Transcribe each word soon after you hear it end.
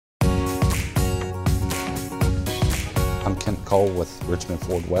I'm Kent Cole with Richmond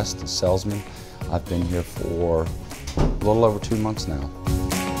Ford West, a salesman. I've been here for a little over 2 months now.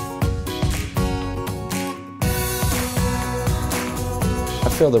 I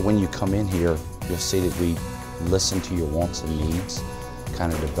feel that when you come in here, you'll see that we listen to your wants and needs,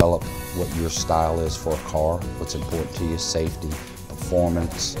 kind of develop what your style is for a car, what's important to you, safety,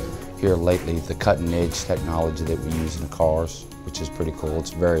 performance. Here lately, the cutting-edge technology that we use in the cars, which is pretty cool. It's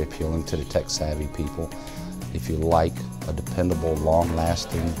very appealing to the tech-savvy people. If you like a dependable,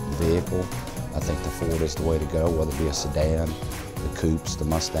 long-lasting vehicle, I think the Ford is the way to go, whether it be a sedan, the coupes, the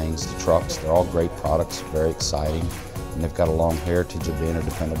Mustangs, the trucks. They're all great products, very exciting, and they've got a long heritage of being a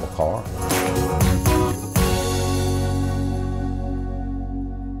dependable car.